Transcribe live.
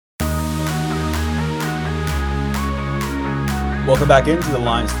Welcome back into the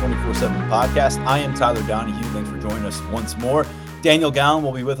Lions 24/7 podcast. I am Tyler Donahue. Thanks for joining us once more. Daniel Gowan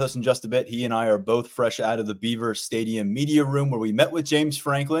will be with us in just a bit. He and I are both fresh out of the Beaver Stadium media room where we met with James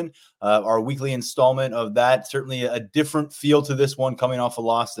Franklin, our weekly installment of that. Certainly a different feel to this one coming off a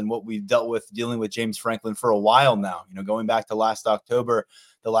loss than what we've dealt with dealing with James Franklin for a while now. You know, going back to last October,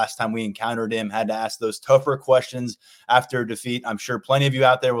 the last time we encountered him, had to ask those tougher questions after defeat. I'm sure plenty of you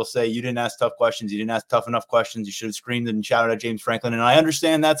out there will say you didn't ask tough questions. You didn't ask tough enough questions. You should have screamed and shouted at James Franklin. And I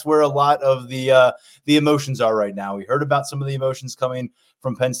understand that's where a lot of the emotions are right now. We heard about some of the emotions coming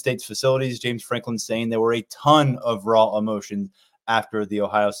from Penn State's facilities. James Franklin saying there were a ton of raw emotions after the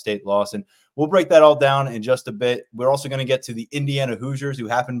Ohio State loss. And we'll break that all down in just a bit. We're also going to get to the Indiana Hoosiers, who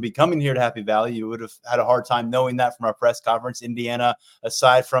happen to be coming here to Happy Valley. You would have had a hard time knowing that from our press conference. Indiana,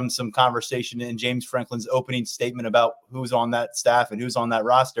 aside from some conversation in James Franklin's opening statement about who's on that staff and who's on that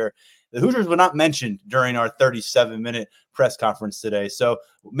roster, the Hoosiers were not mentioned during our 37-minute press conference today. So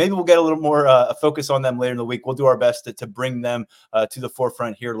maybe we'll get a little more focus on them later in the week. We'll do our best to bring them to the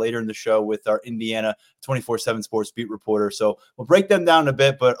forefront here later in the show with our Indiana 24/7 sports beat reporter. So we'll break them down a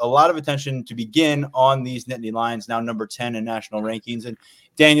bit, but a lot of attention to begin on these Nittany Lions, now number 10 in national rankings. And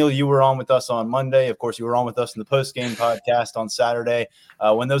Daniel, you were on with us on Monday. Of course, you were on with us in the post-game podcast on Saturday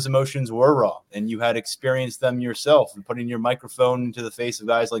when those emotions were raw and you had experienced them yourself and putting your microphone into the face of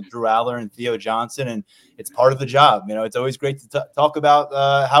guys like Drew Aller and Theo Johnson. And it's part of the job. You know, it's always great to talk about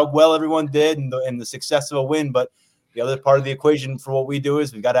how well everyone did and the success of a win. But the other part of the equation for what we do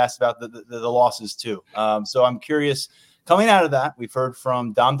is we've got to ask about the losses too. So I'm curious. Coming out of that, we've heard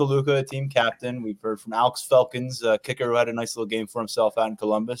from Dom DeLuca, team captain. We've heard from Alex Felkins, a kicker who had a nice little game for himself out in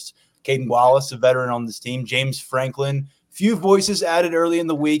Columbus. Caden Wallace, a veteran on this team. James Franklin, few voices added early in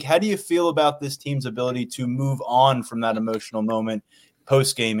the week. How do you feel about this team's ability to move on from that emotional moment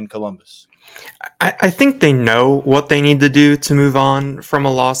post-game in Columbus? I think they know what they need to do to move on from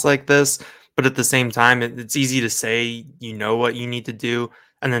a loss like this. But at the same time, it's easy to say you know what you need to do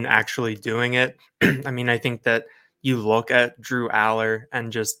and then actually doing it. I mean, I think that you look at Drew Aller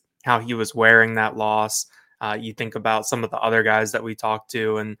and just how he was wearing that loss. You think about some of the other guys that we talked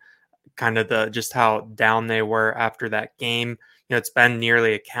to and kind of just how down they were after that game. You know, it's been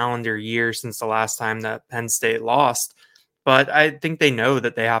nearly a calendar year since the last time that Penn State lost, but I think they know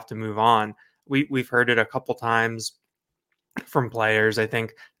that they have to move on. We've heard it a couple times from players, I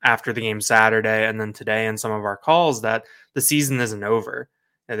think, after the game Saturday and then today in some of our calls that the season isn't over.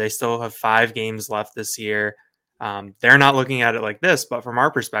 They still have 5 games left this year. They're not looking at it like this, but from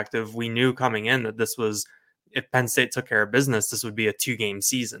our perspective, we knew coming in that this was, if Penn State took care of business, this would be a 2-game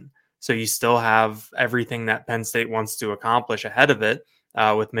season. So you still have everything that Penn State wants to accomplish ahead of it,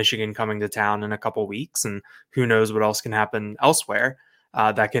 with Michigan coming to town in a couple weeks, and who knows what else can happen elsewhere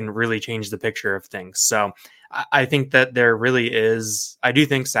that can really change the picture of things. So I think that there really is, I do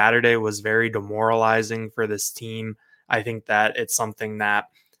think Saturday was very demoralizing for this team. I think that it's something that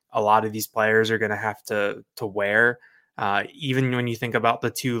a lot of these players are going to have to wear. Even when you think about the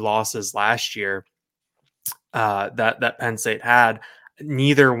 2 losses last year that Penn State had,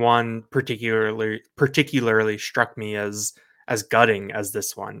 neither one particularly struck me as gutting as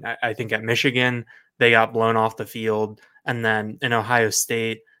this one. I think at Michigan, they got blown off the field. And then in Ohio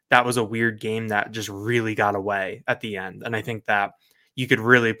State, that was a weird game that just really got away at the end. And I think that you could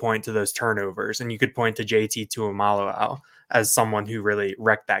really point to those turnovers, and you could point to JT Tuimoloau as someone who really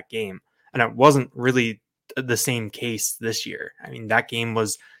wrecked that game. And it wasn't really the same case this year. I mean, that game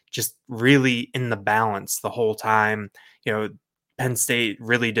was just really in the balance the whole time. You know, Penn State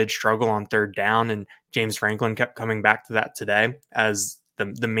really did struggle on 3rd down, and James Franklin kept coming back to that today as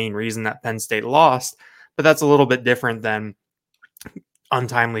the main reason that Penn State lost. But that's a little bit different than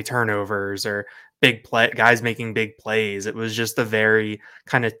untimely turnovers or guys making big plays. It was just a very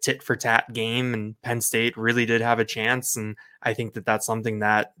kind of tit for tat game, and Penn State really did have a chance. And I think that that's something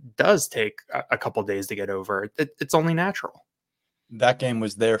that does take a couple days to get over. It's only natural. That game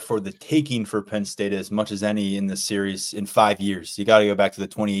was there for the taking for Penn State as much as any in the series in 5 years. You got to go back to the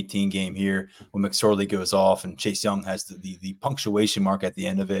 2018 game here when McSorley goes off and Chase Young has the punctuation mark at the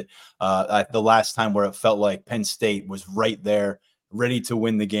end of it. The last time where it felt like Penn State was right there, ready to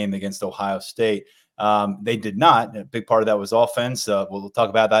win the game against Ohio State. They did not. A big part of that was offense. We'll talk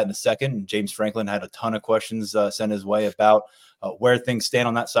about that in a second. James Franklin had a ton of questions sent his way about where things stand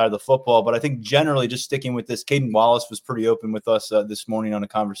on that side of the football. But I think generally, just sticking with this, Caden Wallace was pretty open with us this morning on a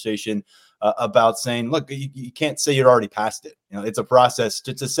conversation about saying, look, you can't say you're already past it. You know, it's a process.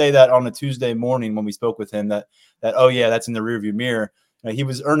 To say that on a Tuesday morning when we spoke with him that oh, yeah, that's in the rearview mirror. he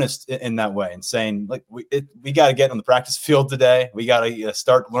was earnest in that way and saying, like, we got to get on the practice field today. We got to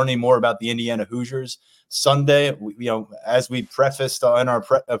start learning more about the Indiana Hoosiers. Sunday, as we prefaced in our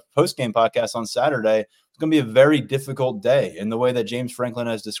post-game podcast on Saturday, it's going to be a very difficult day in the way that James Franklin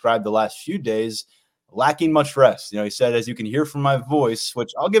has described the last few days, lacking much rest. He said, as you can hear from my voice,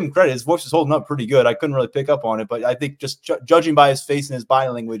 which I'll give him credit, his voice is holding up pretty good. I couldn't really pick up on it, but I think just judging by his face and his body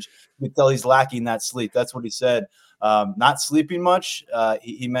language, you can tell he's lacking that sleep. That's what he said. Not sleeping much.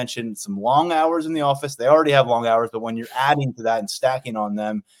 He mentioned some long hours in the office. They already have long hours, but when you're adding to that and stacking on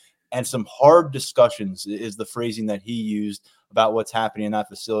them, and some hard discussions is the phrasing that he used about what's happening in that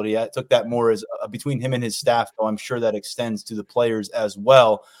facility. I took that more as between him and his staff, though I'm sure that extends to the players as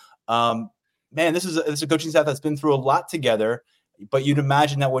well. Man, this is a coaching staff that's been through a lot together, but you'd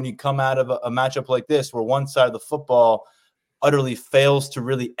imagine that when you come out of a matchup like this, where one side of the football utterly fails to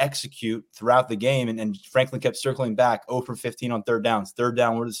really execute throughout the game, and Franklin kept circling back 0 for 15 on third downs. Third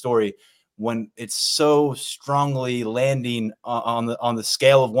down, what is the story? When it's so strongly landing on the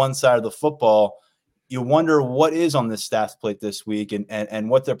scale of one side of the football, you wonder what is on this staff's plate this week and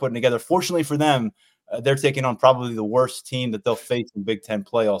what they're putting together. Fortunately for them, they're taking on probably the worst team that they'll face in Big Ten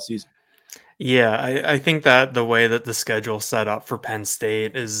play all season. Yeah, I think that the way that the schedule set up for Penn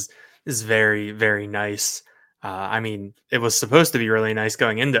State is very, very nice. I mean, it was supposed to be really nice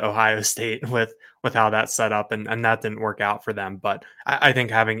going into Ohio State with how that's set up, and that didn't work out for them. But I think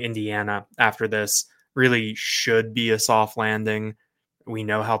having Indiana after this really should be a soft landing. We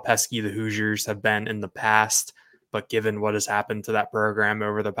know how pesky the Hoosiers have been in the past, but given what has happened to that program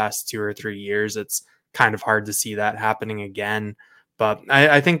over the past 2 or 3 years, it's kind of hard to see that happening again. But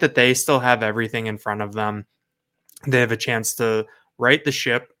I think that they still have everything in front of them. They have a chance to right the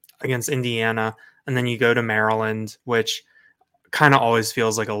ship against Indiana, and then you go to Maryland, which kind of always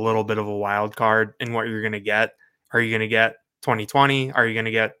feels like a little bit of a wild card in what you're going to get. Are you going to get 2020? Are you going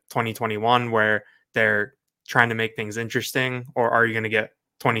to get 2021 where they're trying to make things interesting? Or are you going to get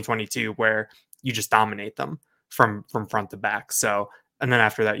 2022 where you just dominate them from front to back? So, and then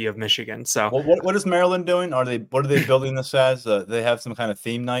after that, you have Michigan. So, what is Maryland doing? What are they building this as? They have some kind of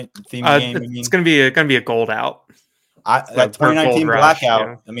theme game. It's going to be a gold out. That 2019 blackout.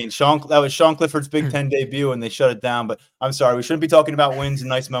 Yeah. I mean, that was Sean Clifford's Big Ten debut, and they shut it down. But I'm sorry, we shouldn't be talking about wins and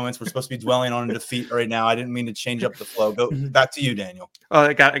nice moments. We're supposed to be dwelling on a defeat right now. I didn't mean to change up the flow. Go back to you, Daniel. Well,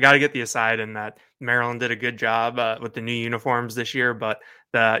 I got to get the aside in that Maryland did a good job with the new uniforms this year, but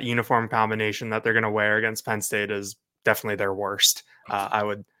the uniform combination that they're going to wear against Penn State is definitely their worst. I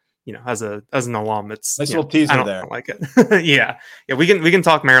would, as an alum, it's nice little teaser there. I don't like it. yeah. We can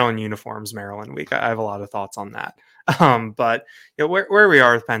talk Maryland uniforms, Maryland week. I have a lot of thoughts on that. But where we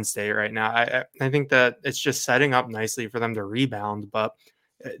are with Penn State right now, I think that it's just setting up nicely for them to rebound, but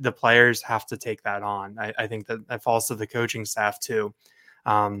the players have to take that on. I think that falls to the coaching staff too.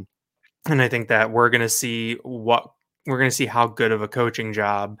 And I think that we're going to see how good of a coaching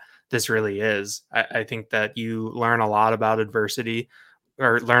job this really is. I think that you learn a lot about adversity,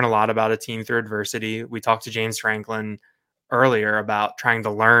 or learn a lot about a team through adversity. We talked to James Franklin earlier about trying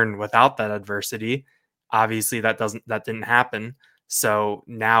to learn without that adversity. Obviously that didn't happen. So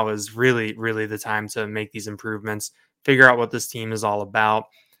now is really, really the time to make these improvements, figure out what this team is all about.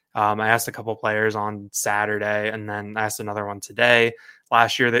 I asked a couple players on Saturday, and then I asked another one today.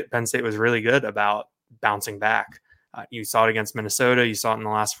 Last year that Penn State was really good about bouncing back. You saw it against Minnesota. You saw it in the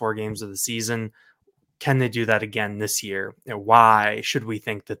last 4 games of the season. Can they do that again this year? Why should we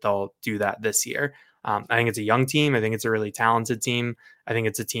think that they'll do that this year? I think it's a young team. I think it's a really talented team. I think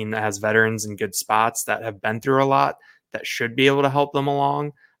it's a team that has veterans in good spots that have been through a lot that should be able to help them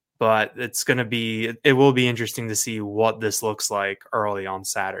along. But it will be interesting to see what this looks like early on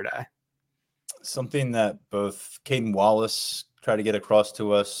Saturday. Something that both Caden Wallace tried to get across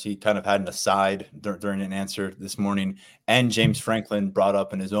to us, he kind of had an aside during an answer this morning, and James Franklin brought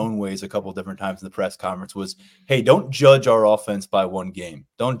up in his own ways a couple of different times in the press conference was, hey, don't judge our offense by one game.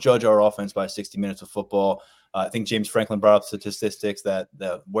 Don't judge our offense by 60 minutes of football. I think James Franklin brought up statistics that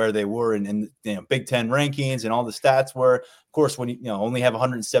where they were in Big Ten rankings, and all the stats were, of course, when you only have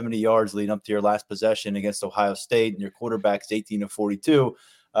 170 yards leading up to your last possession against Ohio State and your quarterback's 18 of 42.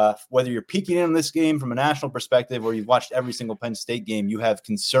 Whether you're peeking in on this game from a national perspective or you've watched every single Penn State game, you have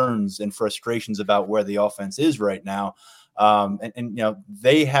concerns and frustrations about where the offense is right now.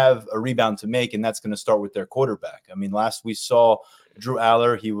 They have a rebound to make, and that's going to start with their quarterback. I mean, last we saw Drew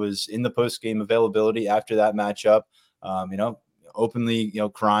Aller, he was in the post-game availability after that matchup, openly,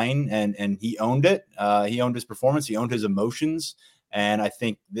 crying, and he owned it. He owned his performance. He owned his emotions. And I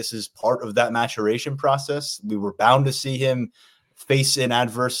think this is part of that maturation process. We were bound to see him face an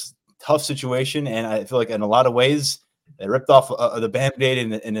adverse, tough situation. And I feel like in a lot of ways, They ripped off the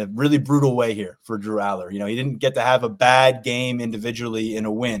Band-Aid in a really brutal way here for Drew Aller. You know, he didn't get to have a bad game individually in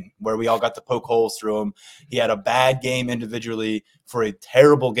a win where we all got to poke holes through him. He had a bad game individually for a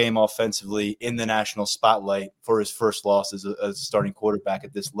terrible game offensively in the national spotlight for his first loss as a starting quarterback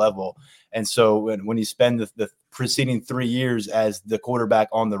at this level. And so when you spend the preceding 3 years as the quarterback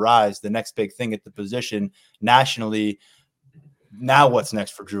on the rise, the next big thing at the position nationally, now what's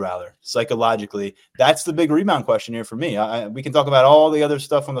next for Drew Aller psychologically? That's the big rebound question here for me. We can talk about all the other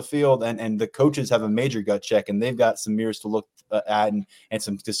stuff on the field, and the coaches have a major gut check, and they've got some mirrors to look at and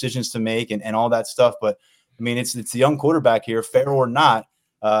some decisions to make and all that stuff. But I mean, it's the young quarterback here, fair or not.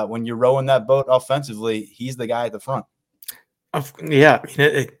 When you're rowing that boat offensively, he's the guy at the front. Yeah, I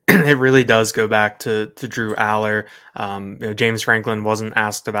mean, it really does go back to Drew Aller. James Franklin wasn't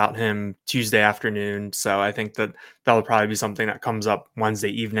asked about him Tuesday afternoon, so I think that'll probably be something that comes up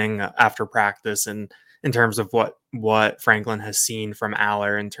Wednesday evening after practice, and in terms of what Franklin has seen from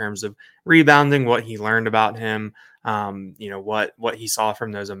Aller in terms of rebounding, what he learned about him, what he saw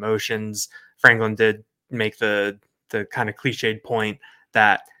from those emotions. Franklin did make the kind of cliched point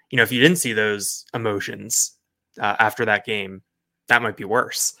that, if you didn't see those emotions after that game, that might be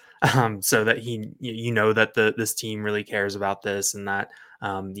worse. So that that this team really cares about this, and that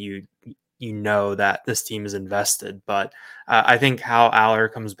that this team is invested. But I think how Aller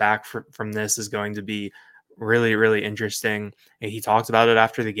comes back from this is going to be really, really interesting. And he talked about it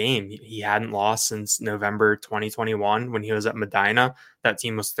after the game. He hadn't lost since November 2021 when he was at Medina. That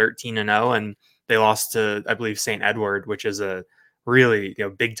team was 13-0, and they lost to, I believe, St. Edward, which is a really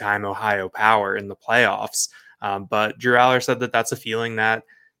big time Ohio power in the playoffs. But Drew Aller said that that's a feeling that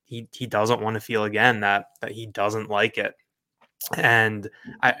he doesn't want to feel again, that he doesn't like it. And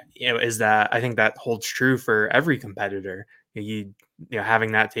I think that holds true for every competitor.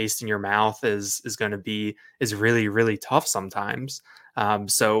 Having that taste in your mouth is really, really tough sometimes.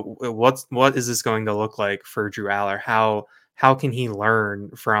 So what is this going to look like for Drew Aller? How can he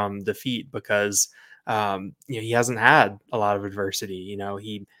learn from defeat? Because he hasn't had a lot of adversity.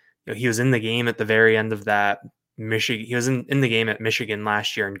 He was in the game at the very end of that Michigan. He was in the game at Michigan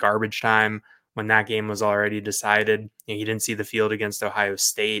last year in garbage time when that game was already decided. He didn't see the field against Ohio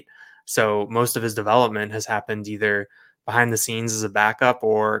State. So most of his development has happened either behind the scenes as a backup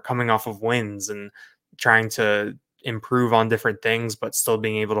or coming off of wins and trying to improve on different things, but still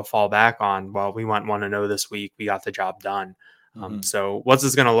being able to fall back on, well, we went 1-0 this week. We got the job done. So what's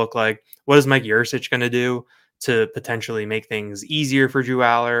this going to look like? What is Mike Yurcich going to do to potentially make things easier for Drew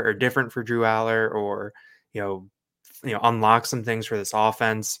Aller or different for Drew Aller, or, unlock some things for this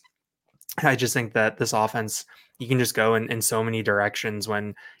offense? I just think that this offense, you can just go in so many directions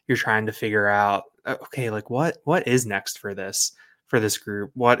when you're trying to figure out, okay, like what is next for this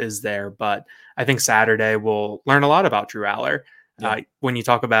group? What is there? But I think Saturday we'll learn a lot about Drew Aller. Yeah. When you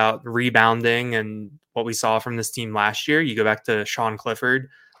talk about rebounding and what we saw from this team last year, you go back to Sean Clifford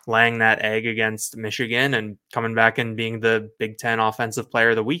laying that egg against Michigan and coming back and being the Big Ten Offensive Player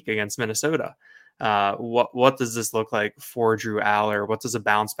of the Week against Minnesota. What does this look like for Drew Aller? What does a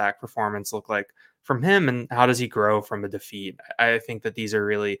bounce back performance look like from him, and how does he grow from a defeat? I think that these are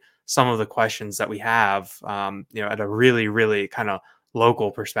really some of the questions that we have, at a really, really kind of local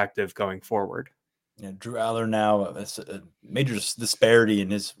perspective going forward. Yeah, Drew Aller now, it's a major disparity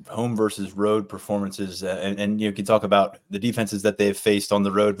in his home versus road performances. And you can talk about the defenses that they've faced on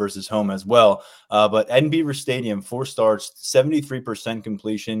the road versus home as well. But at Beaver Stadium, 4 starts, 73%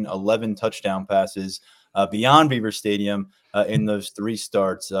 completion, 11 touchdown passes. Beyond Beaver Stadium, in those 3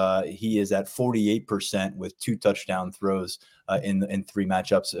 starts, he is at 48% with 2 touchdown throws in 3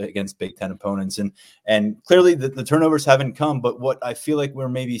 matchups against Big Ten opponents. And clearly the turnovers haven't come, but what I feel like we're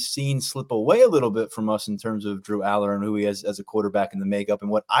maybe seeing slip away a little bit from us in terms of Drew Aller and who he is as a quarterback in the makeup, and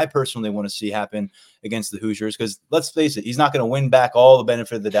what I personally want to see happen against the Hoosiers, because let's face it, he's not going to win back all the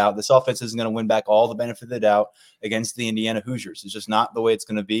benefit of the doubt. This offense isn't going to win back all the benefit of the doubt against the Indiana Hoosiers. It's just not the way it's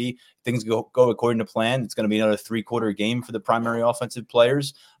going to be. Things go according to plan. It's going to be another 3-quarter game for the primary offensive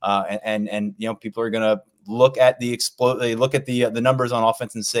players. And people are going to look at the numbers on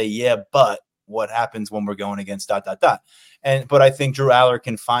offense and say, yeah, but what happens when we're going against ... But I think Drew Aller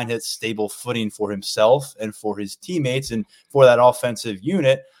can find his stable footing for himself and for his teammates and for that offensive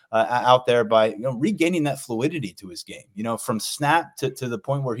unit out there by regaining that fluidity to his game. From snap to the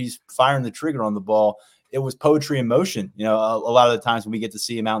point where he's firing the trigger on the ball, it was poetry in motion. A lot of the times when we get to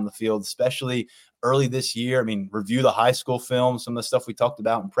see him out in the field, especially early this year. I mean, review the high school film, some of the stuff we talked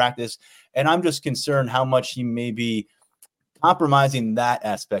about in practice. And I'm just concerned how much he may be compromising that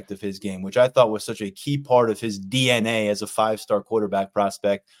aspect of his game, which I thought was such a key part of his DNA as a 5-star quarterback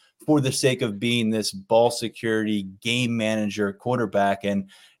prospect for the sake of being this ball security game manager quarterback. And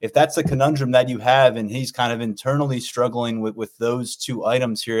if that's a conundrum that you have, and he's kind of internally struggling with those two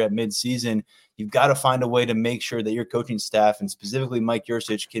items here at midseason, you've got to find a way to make sure that your coaching staff, and specifically Mike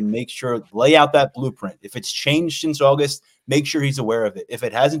Yurcich, can make sure, lay out that blueprint. If it's changed since August, make sure he's aware of it. If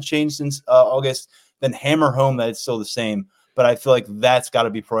it hasn't changed since August, then hammer home that it's still the same. But I feel like that's got to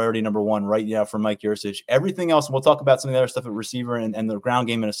be priority number one right now for Mike Yurcich. Everything else, and we'll talk about some of the other stuff at receiver and the ground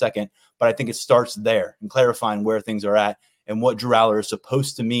game in a second, but I think it starts there and clarifying where things are at and what Drew Aller is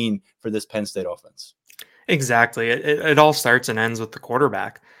supposed to mean for this Penn State offense. Exactly. It all starts and ends with the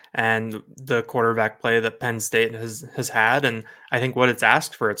quarterback and the quarterback play that Penn State has had. And I think what it's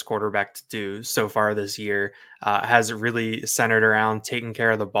asked for its quarterback to do so far this year has really centered around taking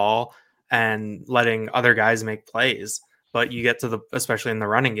care of the ball and letting other guys make plays. But you get to especially in the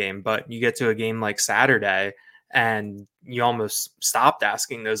running game, but you get to a game like Saturday and you almost stopped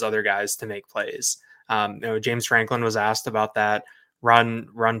asking those other guys to make plays. James Franklin was asked about that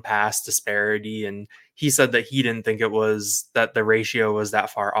run pass disparity, and he said that he didn't think it was that the ratio was that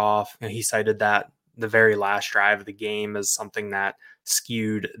far off. And he cited that the very last drive of the game as something that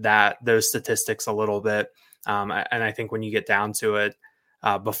skewed those statistics a little bit. And I think when you get down to it,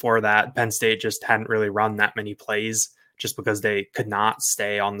 before that, Penn State just hadn't really run that many plays just because they could not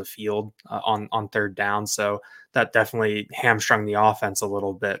stay on the field on third down. So that definitely hamstrung the offense a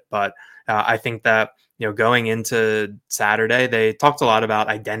little bit. But I think that, going into Saturday, they talked a lot about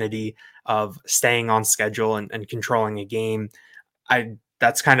identity of staying on schedule and controlling a game.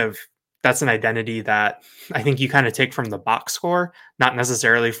 That's an identity that I think you kind of take from the box score, not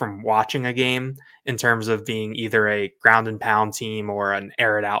necessarily from watching a game, in terms of being either a ground and pound team or an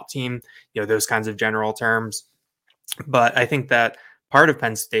air it out team, those kinds of general terms. But I think that part of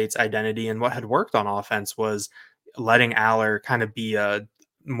Penn State's identity and what had worked on offense was letting Aller kind of be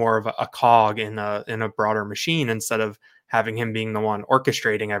more of a cog in a broader machine instead of having him being the one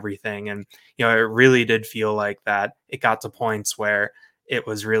orchestrating everything. And, it really did feel like that it got to points where it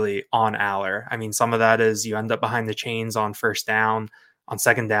was really on Aller. I mean, some of that is you end up behind the chains on first down. On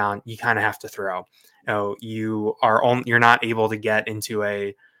second down, you kind of have to throw. You're not able to get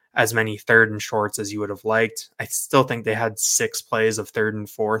into as many third and shorts as you would have liked. I still think they had 6 plays of third and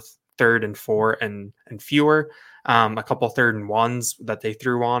 4 and fewer. A couple third and ones that they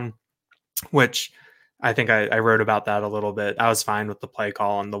threw on, which I think I wrote about that a little bit. I was fine with the play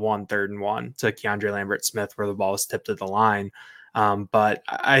call on the 1 3rd and 1 to Keandre Lambert-Smith where the ball was tipped at the line. But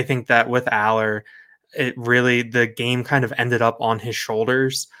I think that with Aller, the game kind of ended up on his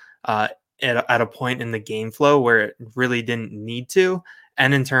shoulders at a point in the game flow where it really didn't need to.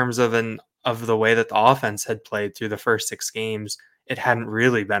 And in terms of the way that the offense had played through the first 6 games, it hadn't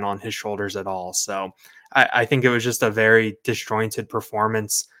really been on his shoulders at all. So I think it was just a very disjointed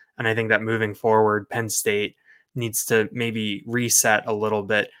performance. And I think that moving forward, Penn State needs to maybe reset a little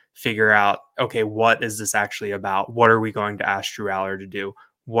bit, figure out, okay, what is this actually about? What are we going to ask Drew Aller to do?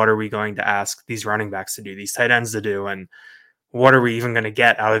 What are we going to ask these running backs to do, these tight ends to do? And what are we even going to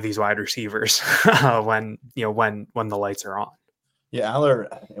get out of these wide receivers when the lights are on? Yeah, Aller,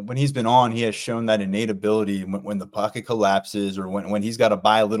 when he's been on, he has shown that innate ability when the pocket collapses or when he's got to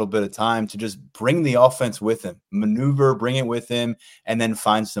buy a little bit of time to just bring the offense with him, maneuver, bring it with him, and then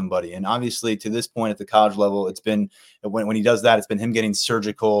find somebody. And obviously, to this point at the college level, it's been when he does that, it's been him getting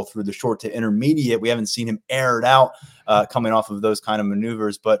surgical through the short to intermediate. We haven't seen him air it out coming off of those kind of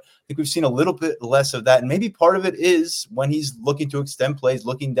maneuvers, but I think we've seen a little bit less of that. And maybe part of it is when he's looking to extend plays,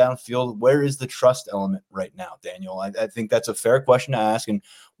 looking downfield, where is the trust element right now, Daniel? I think that's a fair question to ask. And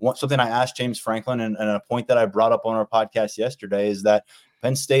something I asked James Franklin and a point that I brought up on our podcast yesterday is that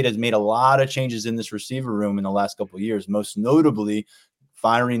Penn State has made a lot of changes in this receiver room in the last couple of years, most notably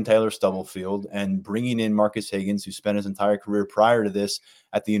firing Taylor Stubblefield and bringing in Marcus Higgins, who spent his entire career prior to this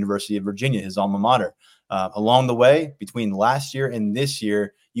at the University of Virginia, his alma mater. Along the way, between last year and this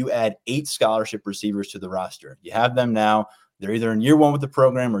year, you add 8 scholarship receivers to the roster. You have them now. They're either in year 1 with the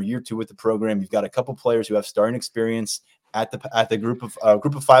program or year 2 with the program. You've got a couple players who have starting experience at the group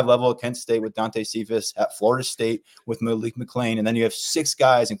of 5 level at Kent State with Dante Cephas, at Florida State with Malik McClain, and then you have 6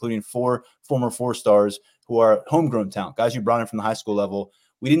 guys, including 4 former 4-stars who are homegrown talent, guys you brought in from the high school level.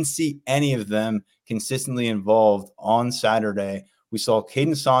 We didn't see any of them consistently involved on Saturday. We saw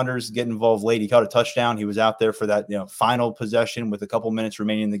Caden Saunders get involved late. He caught a touchdown. He was out there for that final possession with a couple minutes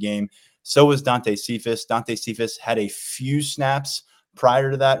remaining in the game. So was Dante Cephas. Dante Cephas had a few snaps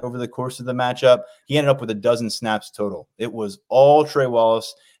prior to that over the course of the matchup. He ended up with 12 snaps total. It was all Trey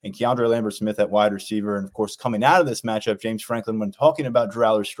Wallace and Keandre Lambert-Smith at wide receiver. And, of course, coming out of this matchup, James Franklin, when talking about Drew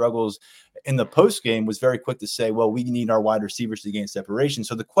Aller's struggles, in the post game was very quick to say, well, we need our wide receivers to gain separation.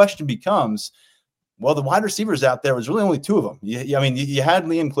 So the question becomes, well, the wide receivers out there was really only two of them. You had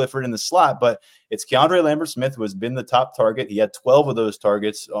Liam Clifford in the slot, but it's Keandre Lambert-Smith who has been the top target. He had 12 of those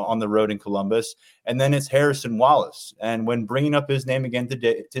targets on the road in Columbus. And then it's Harrison Wallace. And when bringing up his name again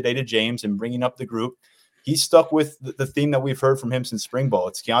today to James and bringing up the group, he's stuck with the theme that we've heard from him since spring ball.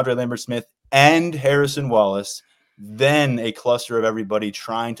 It's Keandre Lambert-Smith and Harrison Wallace, then a cluster of everybody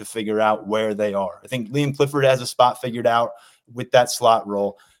trying to figure out where they are. I think Liam Clifford has a spot figured out with that slot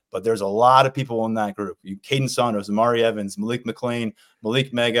role. But there's a lot of people in that group. Caden Saunders, Amari Evans, Malik McLean,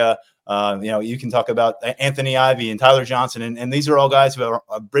 Malik Mega. You can talk about Anthony Ivy and Tyler Johnson. And these are all guys who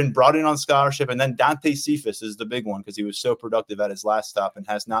have been brought in on scholarship. And then Dante Cephas is the big one because he was so productive at his last stop and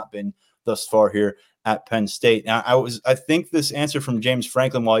has not been thus far here at Penn State. Now, I think this answer from James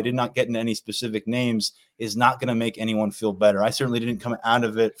Franklin, while I did not get into any specific names, is not going to make anyone feel better. I certainly didn't come out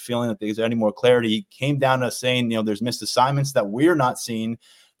of it feeling that there's any more clarity. He came down to saying, there's missed assignments that we're not seeing.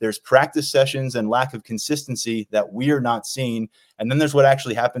 There's practice sessions and lack of consistency that we are not seeing. And then there's what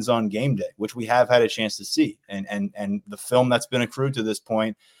actually happens on game day, which we have had a chance to see. And the film that's been accrued to this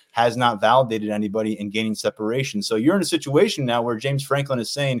point has not validated anybody in gaining separation. So you're in a situation now where James Franklin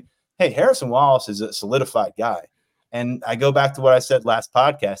is saying, hey, Harrison Wallace is a solidified guy. And I go back to what I said last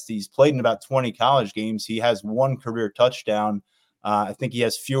podcast. He's played in about 20 college games. He has one career touchdown. I think he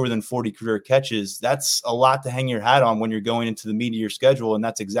has fewer than 40 career catches. That's a lot to hang your hat on when you're going into the meat of your schedule, and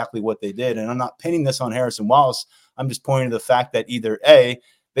that's exactly what they did. And I'm not pinning this on Harrison Wallace. I'm just pointing to the fact that either A,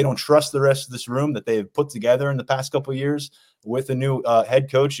 they don't trust the rest of this room that they've put together in the past couple of years with a new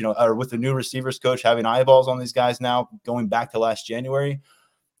head coach, or with the new receivers coach having eyeballs on these guys now going back to last January,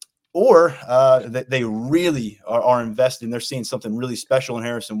 or that they really are investing. They're seeing something really special in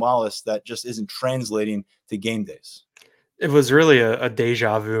Harrison Wallace that just isn't translating to game days. It was really a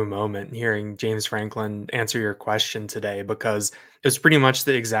deja vu moment hearing James Franklin answer your question today, because it was pretty much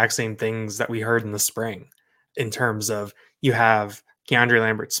the exact same things that we heard in the spring in terms of you have Keandre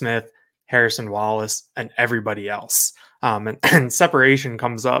Lambert-Smith, Harrison Wallace, and everybody else. And separation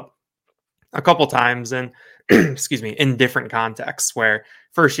comes up a couple times in, in different contexts, where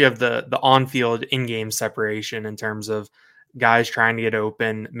first you have the on-field in-game separation in terms of guys trying to get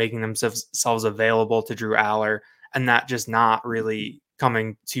open, making themselves available to Drew Aller, and that just not really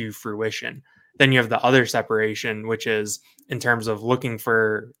coming to fruition. Then you have the other separation, which is in terms of looking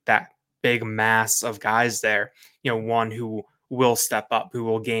for that big mass of guys there, one who will step up, who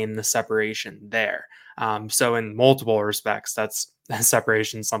will gain the separation there. So in multiple respects, that's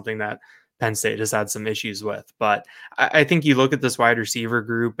separation, something that Penn State has had some issues with. But I think you look at this wide receiver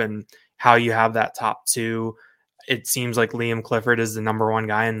group and how you have that top two. It seems like Liam Clifford is the number one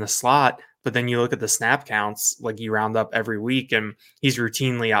guy in the slot. But then you look at the snap counts, like you round up every week, and he's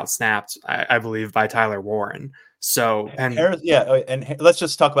routinely outsnapped, I believe, by Tyler Warren. So, and let's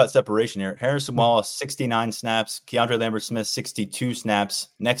just talk about separation here. Harrison Wallace, 69 snaps. Keandre Lambert-Smith, 62 snaps.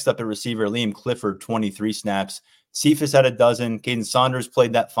 Next up at receiver, Liam Clifford, 23 snaps. Cephas had a dozen. Caden Saunders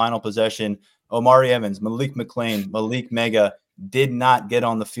played that final possession. Omari Evans, Malik McLean, Malik Mega did not get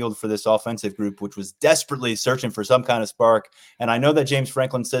on the field for this offensive group, which was desperately searching for some kind of spark. And I know that James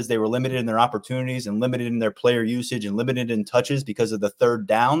Franklin says they were limited in their opportunities and limited in their player usage and limited in touches because of the third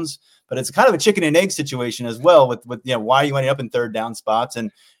downs, but it's kind of a chicken and egg situation as well with why are you ending up in third down spots?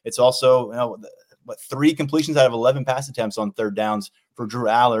 And it's also, 3 completions out of 11 pass attempts on third downs for Drew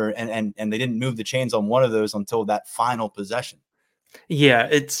Aller. And they didn't move the chains on one of those until that final possession. Yeah,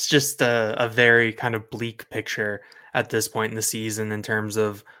 it's just a very kind of bleak picture at this point in the season in terms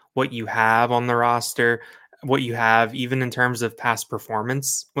of what you have on the roster, what you have even in terms of past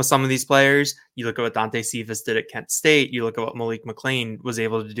performance with some of these players. You look at what Dante Cephas did at Kent State. You look at what Malik McLean was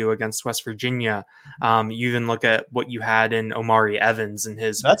able to do against West Virginia. You even look at what you had in Omari Evans and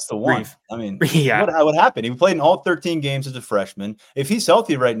his. That's the one. What happened? He played in all 13 games as a freshman. If he's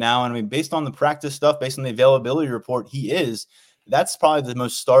healthy right now, and based on the practice stuff, based on the availability report, he is. That's probably the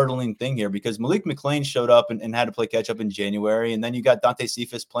most startling thing here, because Malik McLean showed up and had to play catch up in January. And then you got Dante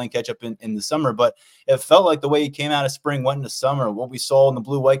Cephas playing catch up in the summer. But it felt like the way he came out of spring, went into summer, what we saw in the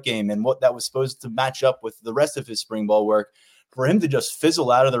blue-white game and what that was supposed to match up with the rest of his spring ball work, for him to just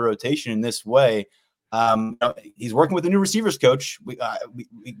fizzle out of the rotation in this way. He's working with a new receivers coach. We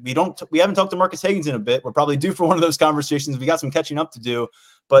haven't talked to Marcus Higgins in a bit. We're probably due for one of those conversations. We got some catching up to do.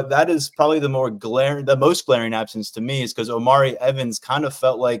 But that is probably the most glaring absence to me, is because Omari Evans kind of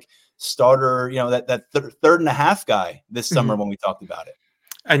felt like starter, that third and a half guy this summer when we talked about it.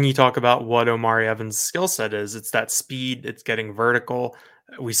 And you talk about what Omari Evans' skill set is. It's that speed. It's getting vertical.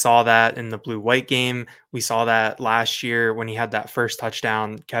 We saw that in the blue-white game. We saw that last year when he had that first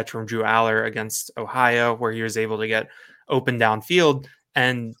touchdown catch from Drew Aller against Ohio, where he was able to get open downfield.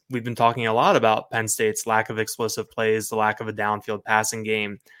 And we've been talking a lot about Penn State's lack of explosive plays, the lack of a downfield passing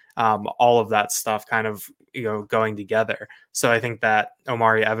game, all of that stuff kind of going together. So I think that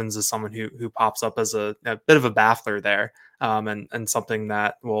Omari Evans is someone who pops up as a bit of a baffler there, and something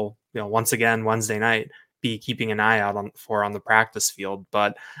that will once again Wednesday night be keeping an eye out on the practice field.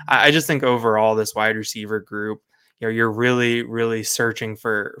 But I just think overall this wide receiver group, you're really, really searching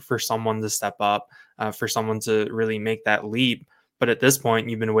for someone to step up, for someone to really make that leap. But at this point,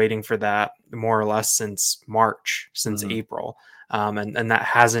 you've been waiting for that more or less since March, since April. And that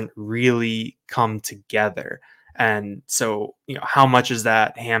hasn't really come together. And so, how much is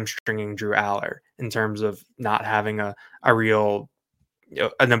that hamstringing Drew Aller in terms of not having a real,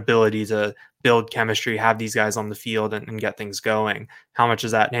 an ability to build chemistry, have these guys on the field and get things going? How much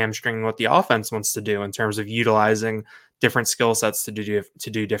is that hamstringing what the offense wants to do in terms of utilizing different skill sets to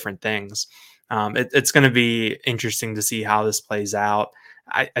do different things? It's going to be interesting to see how this plays out.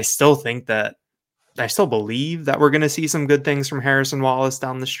 I still think that I still believe that we're going to see some good things from Harrison Wallace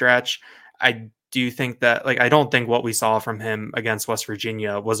down the stretch. I do think that, I don't think what we saw from him against West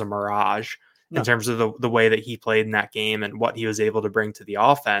Virginia was a mirage in terms of the way that he played in that game and what he was able to bring to the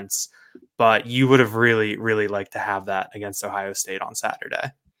offense. But you would have really, really liked to have that against Ohio State on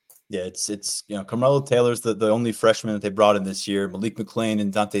Saturday. Yeah, it's Carmelo Taylor's the only freshman that they brought in this year. Malik McClain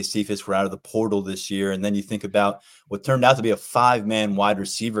and Dante Cephas were out of the portal this year. And then you think about what turned out to be a 5-man wide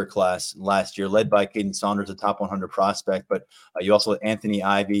receiver class last year, led by Caden Saunders, a top 100 prospect. But you also had Anthony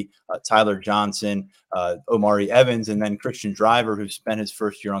Ivey, Tyler Johnson, Omari Evans, and then Christian Driver, who spent his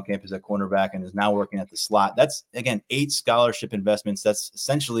first year on campus at cornerback and is now working at the slot. That's, again, 8 scholarship investments. That's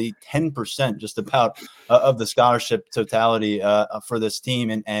essentially 10% just about of the scholarship totality for this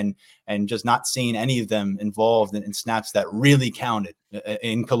team. And just not seeing any of them involved in snaps that really counted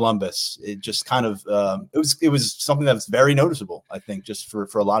in Columbus. It just kind of it was something that was very noticeable, I think, just for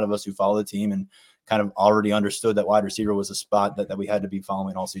a lot of us who follow the team and kind of already understood that wide receiver was a spot that we had to be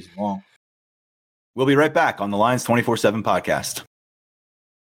following all season long. We'll be right back on the Lions 24/7 podcast.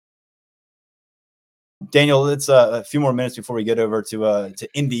 Daniel, it's a few more minutes before we get over to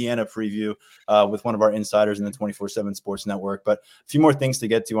Indiana preview with one of our insiders in the 24/7 Sports Network. But a few more things to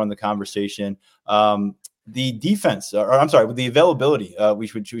get to on the conversation. The defense, or I'm sorry, with the availability, we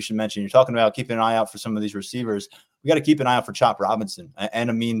should mention. You're talking about keeping an eye out for some of these receivers. We got to keep an eye out for Chop Robinson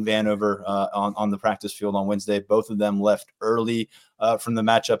and Amin Vanover on the practice field on Wednesday. Both of them left early from the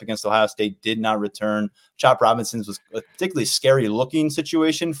matchup against Ohio State, did not return. Chop Robinson's was a particularly scary looking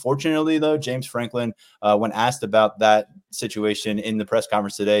situation. Fortunately, though, James Franklin, when asked about that situation in the press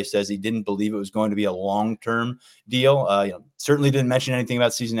conference today, says he didn't believe it was going to be a long-term deal. Certainly didn't mention anything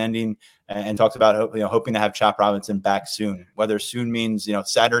about season ending and talked about hoping to have Chop Robinson back soon. Whether soon means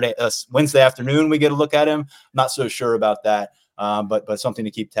Wednesday afternoon we get a look at him. Not so sure about that. But something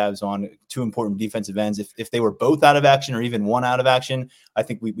to keep tabs on. 2 important defensive ends. If they were both out of action or even one out of action, I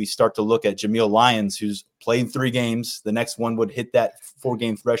think we start to look at Jameel Lyons, who's played 3 games. The next one would hit that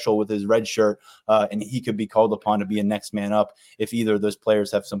 4-game threshold with his red shirt, and he could be called upon to be a next man up if either of those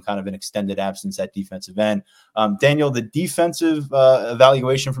players have some kind of an extended absence at defensive end. Daniel, the defensive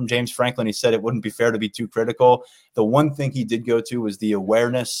evaluation from James Franklin, he said it wouldn't be fair to be too critical. The one thing he did go to was the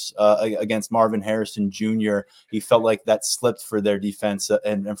awareness against Marvin Harrison Jr. He felt like that slipped for their defense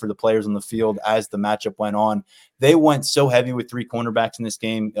and for the players on the field as the matchup went on. They went so heavy with 3 cornerbacks in this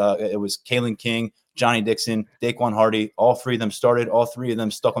game. It was Kalen King, Johnny Dixon, Daquan Hardy. All 3 of them started. All 3 of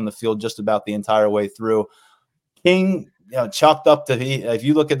them stuck on the field just about the entire way through. King, chalked up to be, if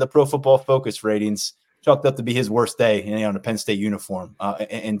you look at the Pro Football Focus ratings, chalked up to be his worst day in a Penn State uniform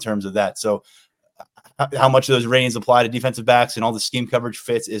in terms of that. So how much of those ratings apply to defensive backs and all the scheme coverage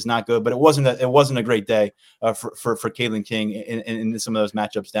fits is not good, but it wasn't a great day for Kalen King in some of those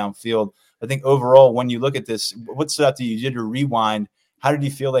matchups downfield. I think overall, when you look at this, what stood out to you? You did a rewind. How did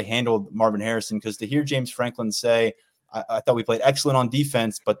you feel they handled Marvin Harrison? Because to hear James Franklin say, I thought we played excellent on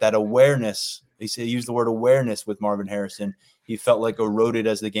defense, but that awareness, he used the word awareness with Marvin Harrison, he felt like eroded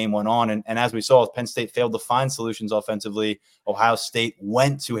as the game went on. And as we saw, Penn State failed to find solutions offensively. Ohio State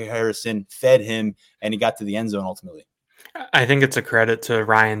went to Harrison, fed him, and he got to the end zone ultimately. I think it's a credit to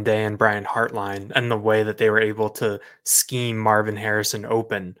Ryan Day and Brian Hartline and the way that they were able to scheme Marvin Harrison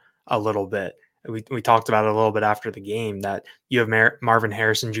open a little bit. We talked about it a little bit after the game that you have Marvin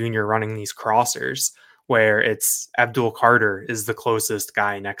Harrison Jr. running these crossers where it's Abdul Carter is the closest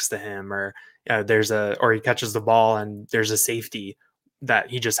guy next to him, or he catches the ball and there's a safety that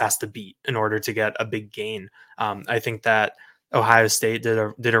he just has to beat in order to get a big gain. I think that Ohio State did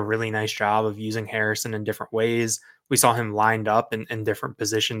a really nice job of using Harrison in different ways. We saw him lined up in different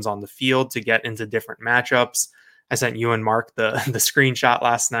positions on the field to get into different matchups. I sent you and Mark the screenshot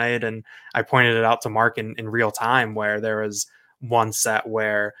last night, and I pointed it out to Mark in real time, where there was one set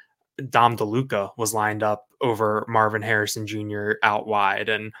where Dom DeLuca was lined up over Marvin Harrison Jr. out wide.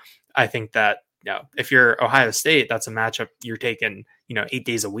 And I think that, if you're Ohio State, that's a matchup you're taking, 8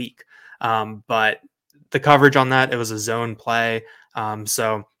 days a week. But the coverage on that, it was a zone play.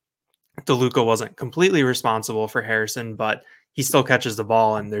 So DeLuca wasn't completely responsible for Harrison, but he still catches the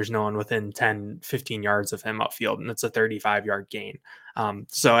ball and there's no one within 10, 15 yards of him upfield, and it's a 35-yard gain.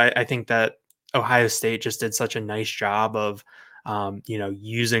 So I think that Ohio State just did such a nice job of,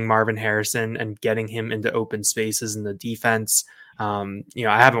 using Marvin Harrison and getting him into open spaces in the defense. I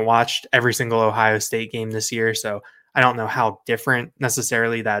haven't watched every single Ohio State game this year, so I don't know how different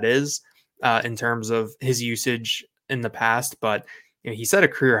necessarily that is in terms of his usage in the past, but he set a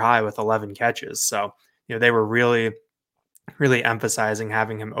career high with 11 catches. So, they were really, really emphasizing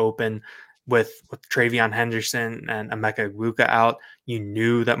having him open with Travion Henderson and Emeka Egbuka out. You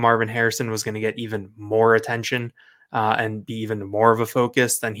knew that Marvin Harrison was going to get even more attention and be even more of a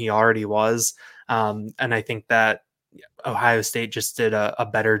focus than he already was. And I think that Ohio State just did a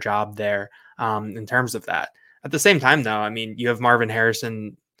better job there in terms of that. At the same time, though, I mean, you have Marvin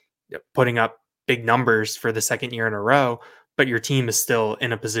Harrison putting up big numbers for the second year in a row, but your team is still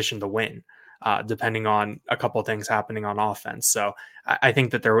in a position to win, depending on a couple of things happening on offense. So I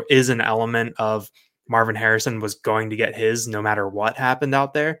think that there is an element of Marvin Harrison was going to get his no matter what happened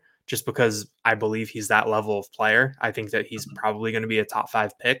out there, just because I believe he's that level of player. I think that he's probably going to be a top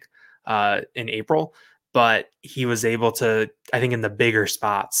 5 pick in April, but he was able to, I think in the bigger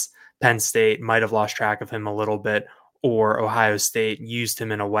spots, Penn State might have lost track of him a little bit, or Ohio State used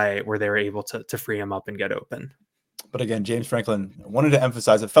him in a way where they were able to free him up and get open. But again, James Franklin wanted to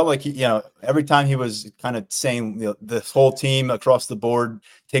emphasize, it felt like he, every time he was kind of saying, this whole team across the board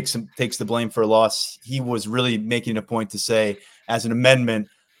takes the blame for a loss, he was really making a point to say, as an amendment,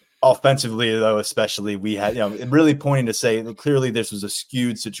 offensively, though, especially, we had, really pointing to say that clearly this was a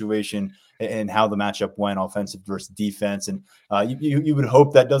skewed situation in how the matchup went, offensive versus defense. And you would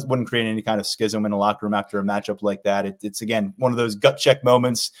hope that wouldn't create any kind of schism in the locker room after a matchup like that. It's again, one of those gut check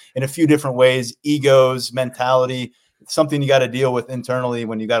moments in a few different ways, egos, mentality, something you got to deal with internally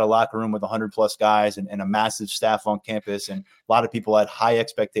when you got a locker room with 100+ guys and a massive staff on campus. And a lot of people had high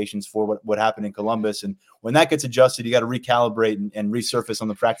expectations for what happened in Columbus. And when that gets adjusted, you got to recalibrate and resurface on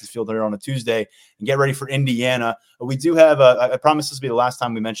the practice field here on a Tuesday and get ready for Indiana. We do have I promise this will be the last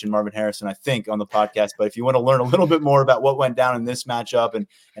time we mention Marvin Harrison, I think, on the podcast. But if you want to learn a little bit more about what went down in this matchup and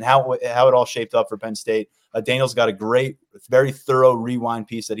how it all shaped up for Penn State, Daniel's got a great, very thorough rewind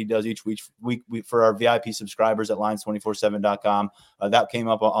piece that he does each week for our VIP subscribers at Lions247.com. That came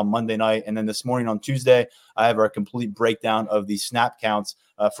up on Monday night. And then this morning on Tuesday, I have our complete breakdown of the snap counts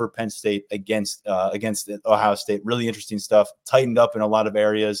for Penn State against Ohio State. Really interesting stuff. Tightened up in a lot of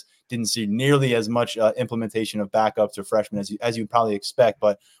areas. Didn't see nearly as much implementation of backups or freshmen as you'd probably expect,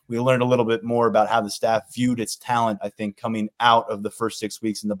 but we learned a little bit more about how the staff viewed its talent, I think, coming out of the first 6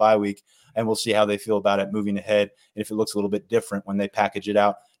 weeks in the bye week, and we'll see how they feel about it moving ahead, and if it looks a little bit different when they package it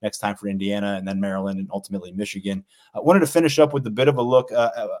out next time for Indiana and then Maryland and ultimately Michigan. I wanted to finish up with a bit of a look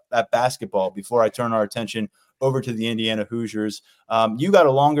at basketball before I turn our attention over to the Indiana Hoosiers. You got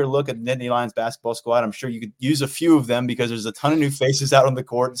a longer look at the Nittany Lions basketball squad. I'm sure you could use a few of them because there's a ton of new faces out on the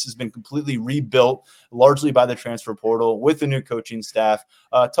court. This has been completely rebuilt largely by the transfer portal with the new coaching staff.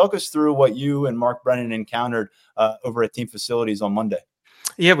 Talk us through what you and Mark Brennan encountered over at team facilities on Monday.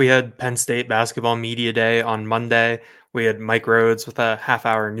 Yeah, we had Penn State basketball media day on Monday. We had Mike Rhodes with a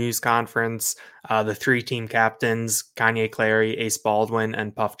half-hour news conference. The 3 team captains, Kanye Clary, Ace Baldwin,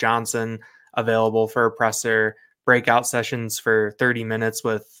 and Puff Johnson, available for a presser. Breakout sessions for 30 minutes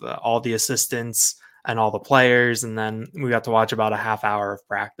with all the assistants and all the players. And then we got to watch about a half hour of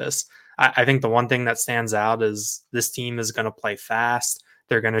practice. I think the one thing that stands out is this team is going to play fast.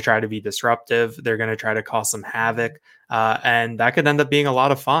 They're going to try to be disruptive. They're going to try to cause some havoc. And that could end up being a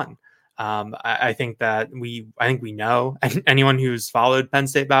lot of fun. I think we know, and anyone who's followed Penn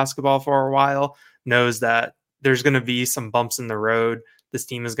State basketball for a while knows that there's going to be some bumps in the road. This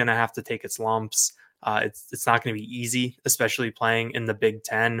team is going to have to take its lumps. It's not going to be easy, especially playing in the Big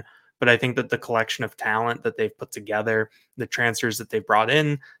Ten. But I think that the collection of talent that they've put together, the transfers that they've brought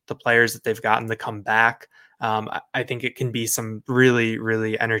in, the players that they've gotten to come back, I think it can be some really,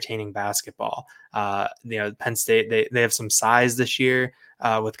 really entertaining basketball. Penn State, they have some size this year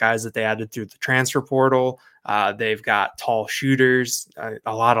with guys that they added through the transfer portal. They've got tall shooters,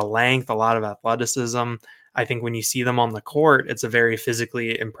 a lot of length, a lot of athleticism. I think when you see them on the court, it's a very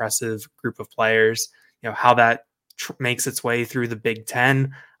physically impressive group of players. How that makes its way through the Big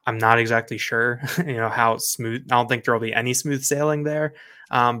Ten, I'm not exactly sure. How smooth. I don't think there will be any smooth sailing there,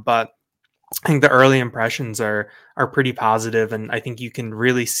 but I think the early impressions are pretty positive, and I think you can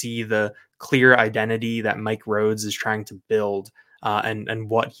really see the clear identity that Mike Rhodes is trying to build, and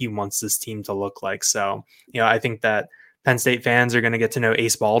what he wants this team to look like. So, I think that Penn State fans are going to get to know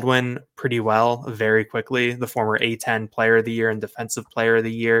Ace Baldwin pretty well very quickly, the former A-10 Player of the Year and Defensive Player of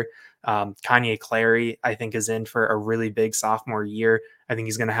the Year. Kanye Clary, I think, is in for a really big sophomore year. I think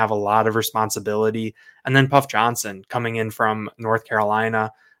he's going to have a lot of responsibility. And then Puff Johnson coming in from North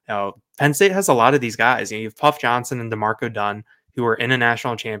Carolina. Penn State has a lot of these guys. You have Puff Johnson and DeMarco Dunn, who were in a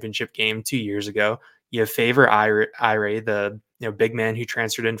national championship game 2 years ago. You have Favor Ire, the big man who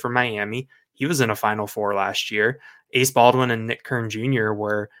transferred in from Miami. He was in a Final Four last year. Ace Baldwin and Nick Kern Jr.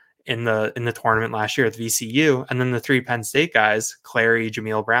 were in the tournament last year at VCU. And then the three Penn State guys, Clary,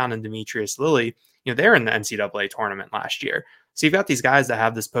 Jameel Brown, and Demetrius Lilly, they're in the NCAA tournament last year. So you've got these guys that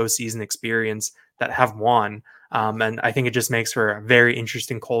have this postseason experience, that have won. And I think it just makes for a very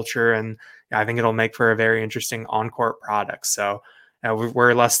interesting culture. And I think it'll make for a very interesting on-court product. So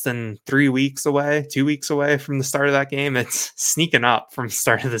we're less than 2 weeks away from the start of that game. It's sneaking up from the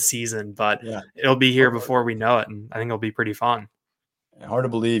start of the season, but it'll be here before we know it. And I think it'll be pretty fun. Hard to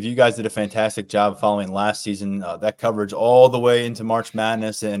believe. You guys did a fantastic job following last season. That coverage all the way into March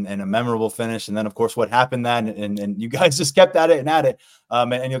Madness and a memorable finish. And then, of course, what happened then. And you guys just kept at it and at it.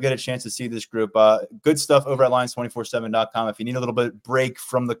 And you'll get a chance to see this group. Good stuff over at Lions247.com. If you need a little bit break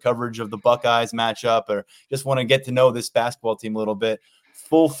from the coverage of the Buckeyes matchup or just want to get to know this basketball team a little bit,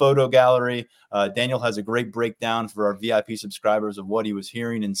 full photo gallery. Daniel has a great breakdown for our VIP subscribers of what he was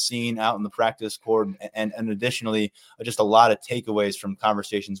hearing and seeing out in the practice court. And additionally, just a lot of takeaways from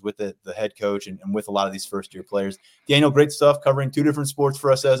conversations with the head coach and with a lot of these first-year players. Daniel, great stuff covering 2 different sports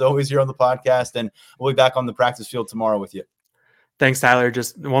for us, as always, here on the podcast. And we'll be back on the practice field tomorrow with you. Thanks, Tyler.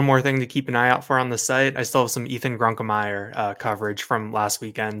 Just one more thing to keep an eye out for on the site. I still have some Ethan Grunkemeyer coverage from last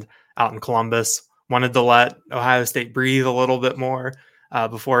weekend out in Columbus. Wanted to let Ohio State breathe a little bit more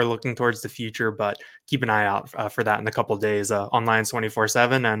before looking towards the future, but keep an eye out for that in a couple of days on Lions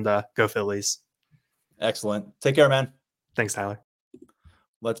 24/7 and go Phillies. Excellent. Take care, man. Thanks, Tyler.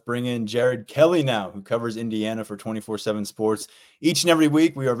 Let's bring in Jared Kelly now, who covers Indiana for 24/7 Sports. Each and every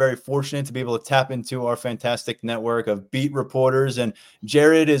week, we are very fortunate to be able to tap into our fantastic network of beat reporters, and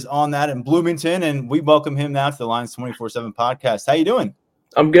Jared is on that in Bloomington, and we welcome him now to the Lions 24/7 podcast. How you doing?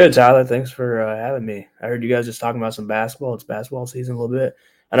 I'm good, Tyler. Thanks for having me. I heard you guys just talking about some basketball. It's basketball season a little bit.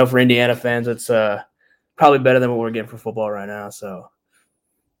 I know for Indiana fans, it's probably better than what we're getting for football right now. So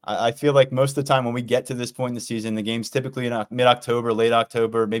I feel like most of the time when we get to this point in the season, the game's typically in mid-October, late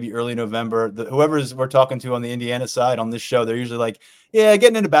October, maybe early November. Whoever's we're talking to on the Indiana side on this show, they're usually like, yeah,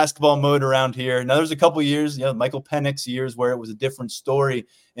 getting into basketball mode around here. Now, there's a couple years, Michael Penix years where it was a different story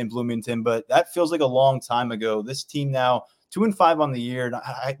in Bloomington, but that feels like a long time ago. This team now 2-5 on the year. And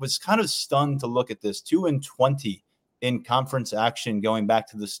I was kind of stunned to look at this 2-20 in conference action going back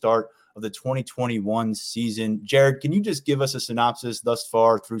to the start of the 2021 season. Jared, can you just give us a synopsis thus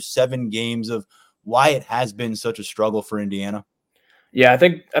far through 7 games of why it has been such a struggle for Indiana? Yeah, I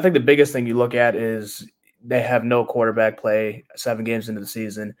think the biggest thing you look at is they have no quarterback play 7 games into the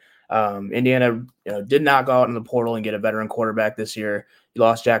season. Indiana did not go out in the portal and get a veteran quarterback this year. You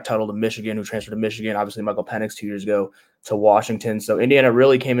lost Jack Tuttle to Michigan, who transferred to Michigan. Obviously, Michael Penix 2 years ago to Washington. So Indiana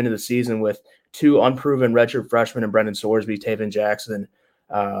really came into the season with 2 unproven redshirt freshmen and Brendan Sorsby, Taven Jackson,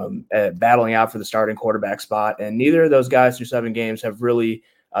 battling out for the starting quarterback spot. And neither of those guys through 7 games have really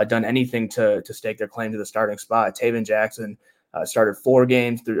done anything to stake their claim to the starting spot. Taven Jackson started 4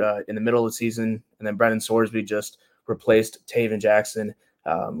 games through in the middle of the season, and then Brendan Sorsby just replaced Taven Jackson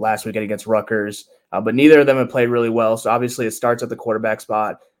last weekend against Rutgers. But neither of them have played really well. So obviously it starts at the quarterback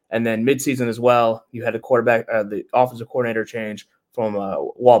spot. And then midseason as well, you had the offensive coordinator change from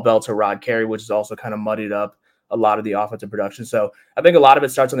Walt Bell to Rod Carey, which has also kind of muddied up a lot of the offensive production. So I think a lot of it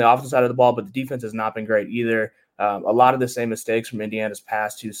starts on the offensive side of the ball, but the defense has not been great either. A lot of the same mistakes from Indiana's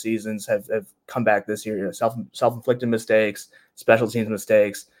past 2 seasons have come back this year. Self-inflicted mistakes, special teams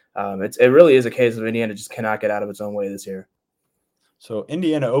mistakes. It really is a case of Indiana just cannot get out of its own way this year. So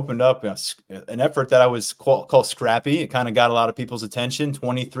Indiana opened up an effort that I was call scrappy. It kind of got a lot of people's attention,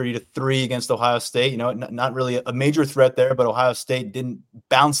 23-3 against Ohio State. Not really a major threat there, but Ohio State didn't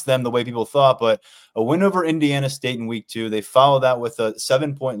bounce them the way people thought. But a win over Indiana State in week 2. They followed that with a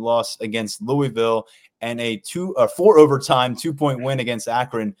 7-point loss against Louisville and a 4 overtime 2-point win against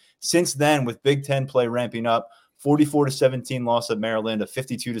Akron. Since then, with Big Ten play ramping up, 44-17 loss at Maryland, a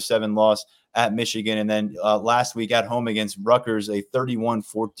 52-7 loss at Michigan, and then last week at home against Rutgers, a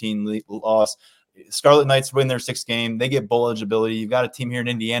 31-14 loss. Scarlet Knights win their sixth game. They get bowl eligibility. You've got a team here in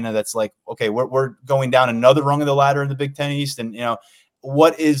Indiana that's like, okay, we're going down another rung of the ladder in the Big Ten East. And,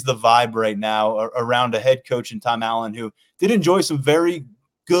 what is the vibe right now around a head coach in Tom Allen, who did enjoy some very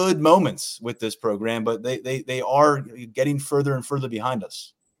good moments with this program, but they are getting further and further behind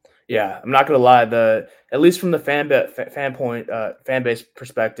us. Yeah, I'm not going to lie. At least from the fan base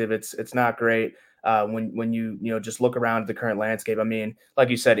perspective, it's not great. When you just look around at the current landscape. I mean, like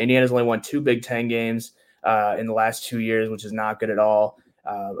you said, Indiana's only won 2 Big Ten games in the last 2 years, which is not good at all.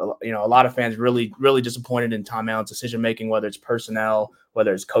 A lot of fans really, really disappointed in Tom Allen's decision-making, whether it's personnel,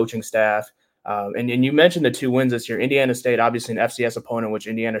 whether it's coaching staff. And you mentioned the 2 wins this year. Indiana State, obviously an FCS opponent, which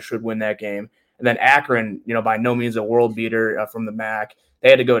Indiana should win that game. And then Akron, by no means a world beater from the MAC. They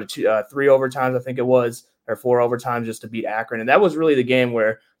had to go to 3 overtimes, I think it was, or 4 overtimes just to beat Akron. And that was really the game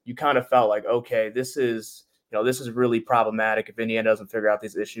where you kind of felt like, okay, this is really problematic if Indiana doesn't figure out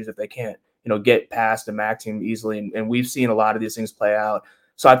these issues, if they can't, get past the MAC team easily. And we've seen a lot of these things play out.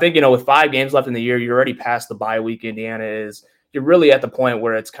 So I think, with 5 games left in the year, you're already past the bye week. Indiana is. You're really at the point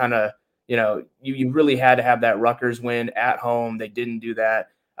where it's kind of, you really had to have that Rutgers win at home. They didn't do that.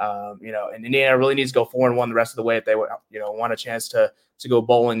 And Indiana really needs to go 4-1 the rest of the way if they want a chance to go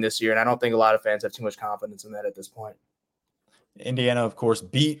bowling this year. And I don't think a lot of fans have too much confidence in that at this point. Indiana, of course,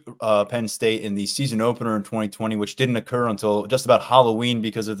 beat Penn State in the season opener in 2020, which didn't occur until just about Halloween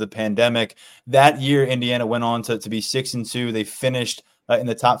because of the pandemic. That year, Indiana went on to be 6-2. They finished in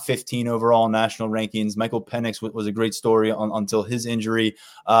the top 15 overall national rankings. Michael Penix was a great story until his injury,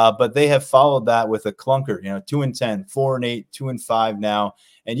 but they have followed that with a clunker. 2-10, 4-8, 2-5 now.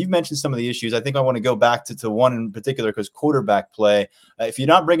 And you've mentioned some of the issues. I think I want to go back to one in particular because quarterback play. If you're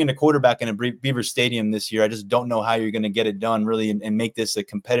not bringing a quarterback in a Beaver Stadium this year, I just don't know how you're going to get it done really and make this a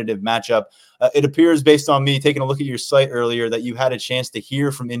competitive matchup. It appears, based on me taking a look at your site earlier, that you had a chance to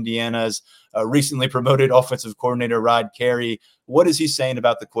hear from Indiana's recently promoted offensive coordinator, Rod Carey. What is he saying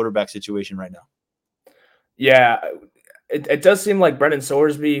about the quarterback situation right now? Yeah, it does seem like Brendan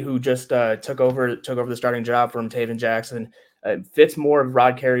Sorsby, who just took over the starting job from Taven Jackson, fits more of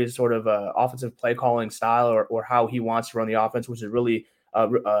Rod Carey's sort of offensive play calling style or how he wants to run the offense, which is really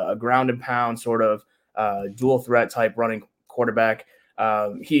a ground and pound sort of dual threat type running quarterback.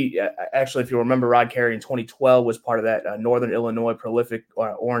 He actually, if you remember, Rod Carey in 2012 was part of that Northern Illinois prolific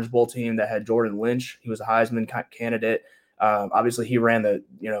Orange Bowl team that had Jordan Lynch. He was a Heisman candidate. Obviously, he ran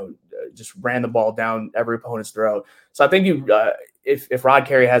just ran the ball down every opponent's throat. So I think if Rod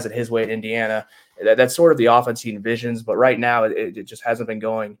Carey has it his way at Indiana, that's sort of the offense he envisions. But right now, it just hasn't been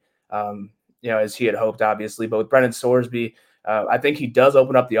going, as he had hoped, obviously. But with Brendan Sorsby, I think he does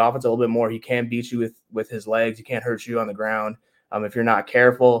open up the offense a little bit more. He can beat you with his legs. He can't hurt you on the ground if you're not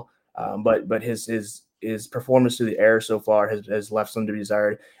careful. But his performance through the air so far has left some to be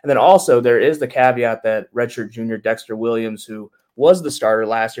desired. And then also there is the caveat that redshirt junior Dexter Williams, who was the starter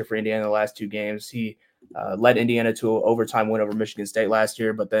last year for Indiana in the last 2 games, he led Indiana to an overtime win over Michigan State last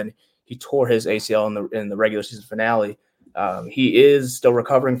year, but then he tore his ACL in the regular season finale. He is still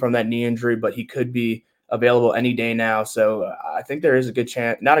recovering from that knee injury, but he could be available any day now. So I think there is a good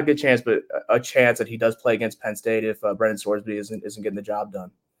chance, not a good chance, but a chance that he does play against Penn State if Brendan Sorsby isn't getting the job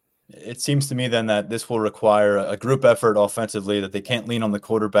done. It seems to me then that this will require a group effort offensively, that they can't lean on the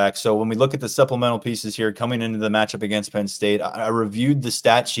quarterback. So when we look at the supplemental pieces here coming into the matchup against Penn State, I reviewed the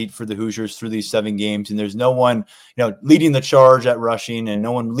stat sheet for the Hoosiers through these 7 games, and there's no one, leading the charge at rushing and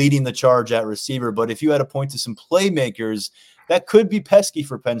no one leading the charge at receiver. But if you had to point to some playmakers that could be pesky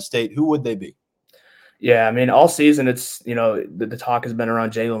for Penn State, who would they be? Yeah, I mean, all season it's, the talk has been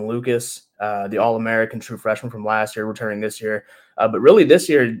around Jalen Lucas, the All-American true freshman from last year, returning this year. But really this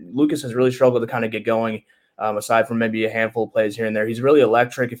year, Lucas has really struggled to kind of get going, aside from maybe a handful of plays here and there. He's really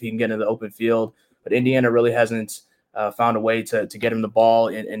electric if he can get into the open field, but Indiana really hasn't found a way to get him the ball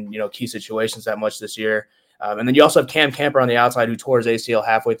in key situations that much this year. And then you also have Cam Camper on the outside, who tore his ACL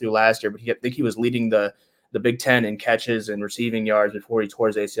halfway through last year, but I think he was leading the Big Ten in catches and receiving yards before he tore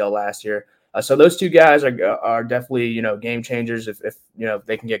his ACL last year. So those 2 guys are definitely, game changers if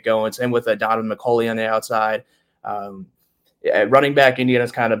they can get going. Same with Donovan McCulley on the outside. At running back,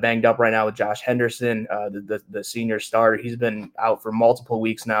 Indiana's kind of banged up right now with Josh Henderson, the senior starter. He's been out for multiple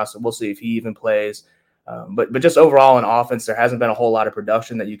weeks now, so we'll see if he even plays. But just overall in offense, there hasn't been a whole lot of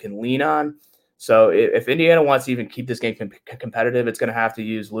production that you can lean on. So if Indiana wants to even keep this game competitive, it's going to have to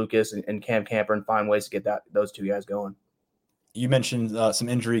use Lucas and Cam Camper and find ways to get those 2 guys going. You mentioned some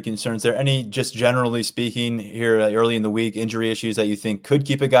injury concerns there. Any, just generally speaking here early in the week, injury issues that you think could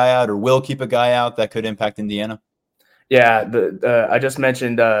keep a guy out or will keep a guy out that could impact Indiana? Yeah, I just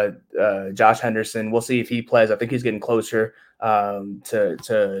mentioned Josh Henderson. We'll see if he plays. I think he's getting closer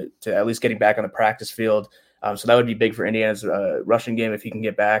to at least getting back on the practice field. So that would be big for Indiana's rushing game if he can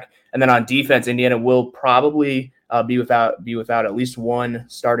get back. And then on defense, Indiana will probably be without at least one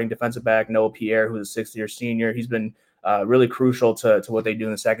starting defensive back, Noah Pierre, who's a sixth-year senior. He's been really crucial to what they do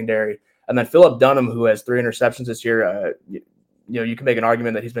in the secondary. And then Philip Dunham, who has 3 interceptions this year. You can make an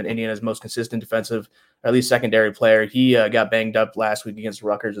argument that he's been Indiana's most consistent defensive, or at least secondary player. He got banged up last week against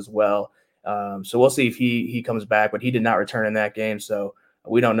Rutgers as well. So we'll see if he comes back, but he did not return in that game. So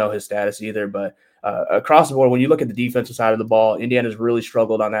we don't know his status either. But across the board, when you look at the defensive side of the ball, Indiana's really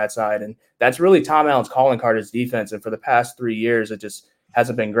struggled on that side. And that's really Tom Allen's calling card is defense. And for the past 3 years, it just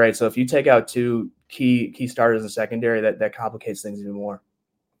hasn't been great. So if you take out 2 key starters in secondary, that complicates things even more.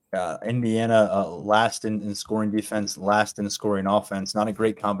 Indiana last in scoring defense, last in scoring offense. Not a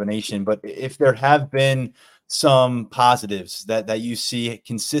great combination, but if there have been some positives that you see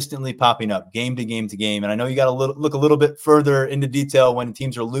consistently popping up game to game to game, and I know you got to look a little bit further into detail when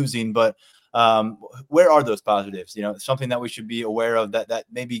teams are losing, but where are those positives? Something that we should be aware of that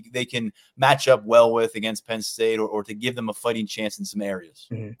maybe they can match up well with against Penn State or to give them a fighting chance in some areas.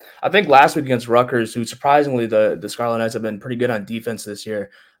 Mm-hmm. I think last week against Rutgers, who surprisingly the Scarlet Knights have been pretty good on defense this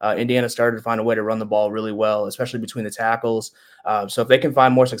year. Indiana started to find a way to run the ball really well, especially between the tackles. So if they can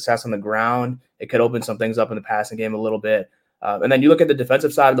find more success on the ground, it could open some things up in the passing game a little bit. And then you look at the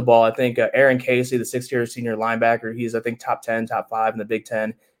defensive side of the ball. I think Aaron Casey, the 6th-year senior linebacker, he's I think top 10, top 5 in the Big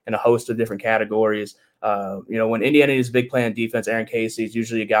Ten in a host of different categories. When Indiana needs a big play on defense, Aaron Casey is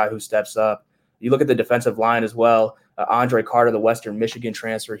usually a guy who steps up. You look at the defensive line as well. Andre Carter, the Western Michigan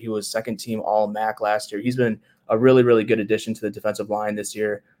transfer, he was second-team All-MAC last year. He's been a really, really good addition to the defensive line this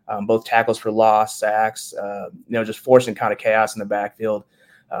year. Both tackles for loss, sacks, just forcing kind of chaos in the backfield.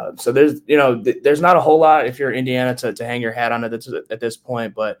 So there's not a whole lot if you're Indiana to hang your hat on it at this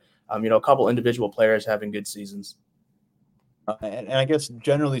point, but a couple individual players having good seasons. And I guess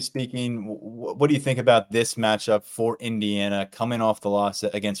generally speaking, what do you think about this matchup for Indiana coming off the loss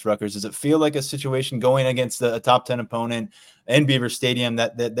against Rutgers? Does it feel like a situation going against a top 10 opponent in Beaver Stadium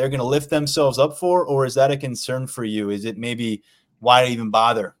that they're going to lift themselves up for, or is that a concern for you? Is it maybe why even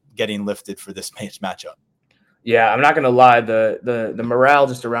bother getting lifted for this matchup? Yeah, I'm not going to lie. The morale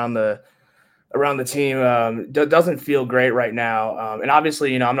just around the team doesn't feel great right now. And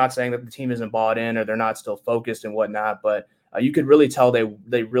obviously, I'm not saying that the team isn't bought in or they're not still focused and whatnot, but you could really tell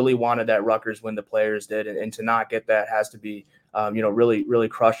they really wanted that Rutgers win, the players did, and to not get that has to be, really, really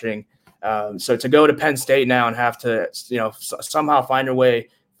crushing. So to go to Penn State now and have to, somehow find a way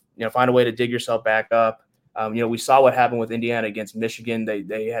to dig yourself back up. We saw what happened with Indiana against Michigan.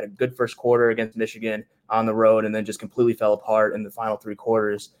 They had a good first quarter against Michigan on the road and then just completely fell apart in the final 3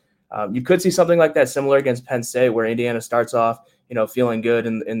 quarters. You could see something like that similar against Penn State, where Indiana starts off, feeling good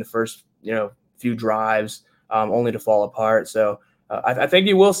in the first, few drives, only to fall apart. So I think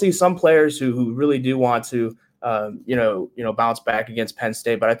you will see some players who really do want to, bounce back against Penn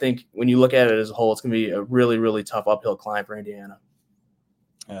State. But I think when you look at it as a whole, it's going to be a really, really tough uphill climb for Indiana.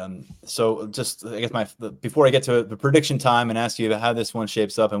 So just, I guess before I get to the prediction time and ask you how this one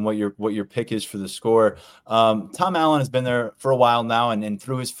shapes up and what your pick is for the score, Tom Allen has been there for a while now, and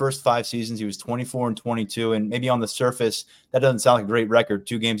through his first 5 seasons, he was 24-22, and maybe on the surface that doesn't sound like a great record,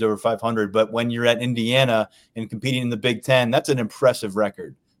 2 games over 500, but when you're at Indiana and competing in the Big Ten, that's an impressive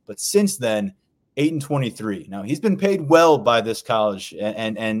record. But since then, 8-23. Now he's been paid well by this college,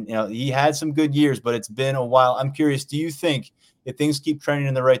 and he had some good years, but it's been a while. I'm curious, do you think, if things keep trending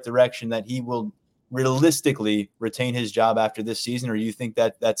in the right direction, that he will realistically retain his job after this season, or do you think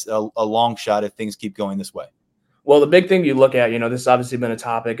that that's a long shot if things keep going this way? Well, the big thing you look at, this has obviously been a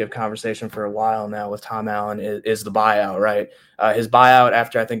topic of conversation for a while now with Tom Allen is the buyout, right? His buyout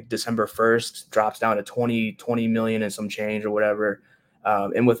after, I think, December 1st drops down to 20 million and some change or whatever.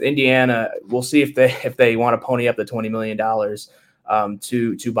 And with Indiana, we'll see if they want to pony up the $20 million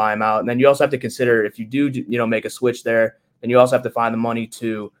to buy him out. And then you also have to consider, if you do, make a switch there, then you also have to find the money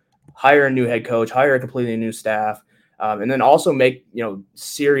to hire a new head coach, hire a completely new staff, and then also make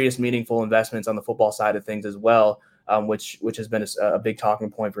serious, meaningful investments on the football side of things as well, which has been a big talking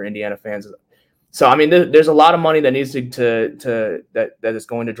point for Indiana fans. So I mean, there's a lot of money that needs that is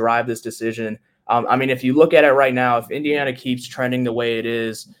going to drive this decision. I mean, if you look at it right now, if Indiana keeps trending the way it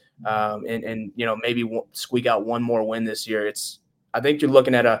is, and maybe squeak out one more win this year, I think you're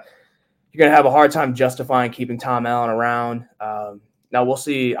looking at you're going to have a hard time justifying keeping Tom Allen around. Now we'll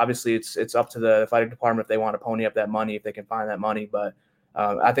see. Obviously, it's up to the athletic department if they want to pony up that money, if they can find that money. But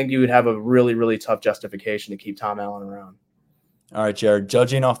I think you would have a really, really tough justification to keep Tom Allen around. All right, Jared,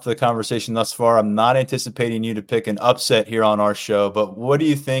 judging off the conversation thus far, I'm not anticipating you to pick an upset here on our show, but what do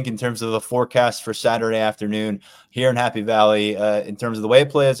you think in terms of the forecast for Saturday afternoon here in Happy Valley, in terms of the way it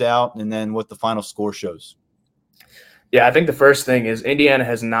plays out and then what the final score shows? Yeah, I think the first thing is Indiana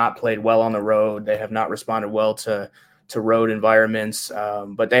has not played well on the road. They have not responded well to road environments,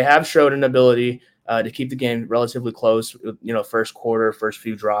 but they have showed an ability to keep the game relatively close, first quarter, first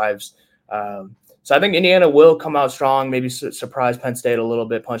few drives. So I think Indiana will come out strong, maybe surprise Penn State a little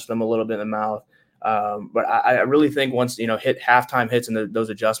bit, punch them a little bit in the mouth. But I really think once, halftime hits and those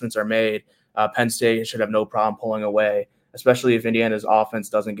adjustments are made, Penn State should have no problem pulling away, especially if Indiana's offense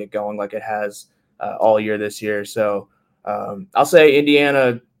doesn't get going like it has all year this year. So I'll say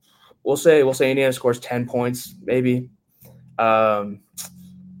Indiana. We'll say Indiana scores 10 points, maybe, and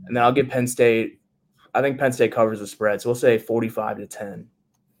then I'll give Penn State. I think Penn State covers the spread, so we'll say 45-10.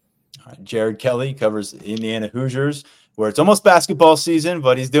 All right, Jared Kelly covers Indiana Hoosiers, where it's almost basketball season,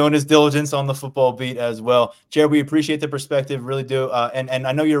 but he's doing his diligence on the football beat as well. Jared, we appreciate the perspective, really do. And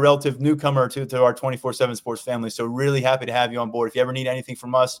I know you're a relative newcomer to our 24/7 sports family, so really happy to have you on board. If you ever need anything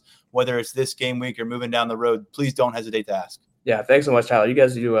from us, whether it's this game week or moving down the road, please don't hesitate to ask. Yeah, thanks so much, Tyler. You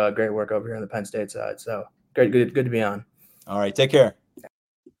guys do great work over here on the Penn State side. So good to be on. All right, take care.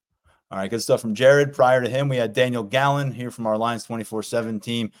 All right, good stuff from Jared. Prior to him, we had Daniel Gallen here from our Lions 24/7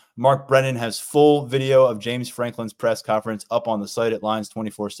 team. Mark Brennan has full video of James Franklin's press conference up on the site at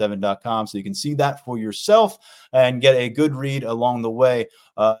lions247.com, so you can see that for yourself and get a good read along the way.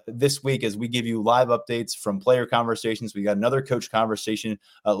 This week, as we give you live updates from player conversations, we got another coach conversation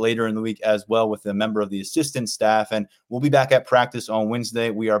later in the week as well with a member of the assistant staff, and we'll be back at practice on Wednesday.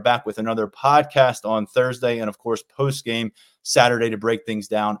 We are back with another podcast on Thursday, and of course, post-game Saturday to break things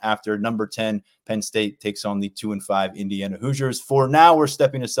down after number 10 Penn State takes on the 2-5 Indiana Hoosiers. For now, we're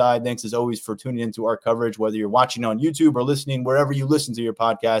stepping aside. Thanks as always for tuning into our coverage, whether you're watching on YouTube or listening wherever you listen to your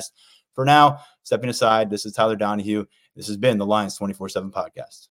podcast. For now, stepping aside, this is Tyler Donahue. This has been the Lions 24/7 podcast.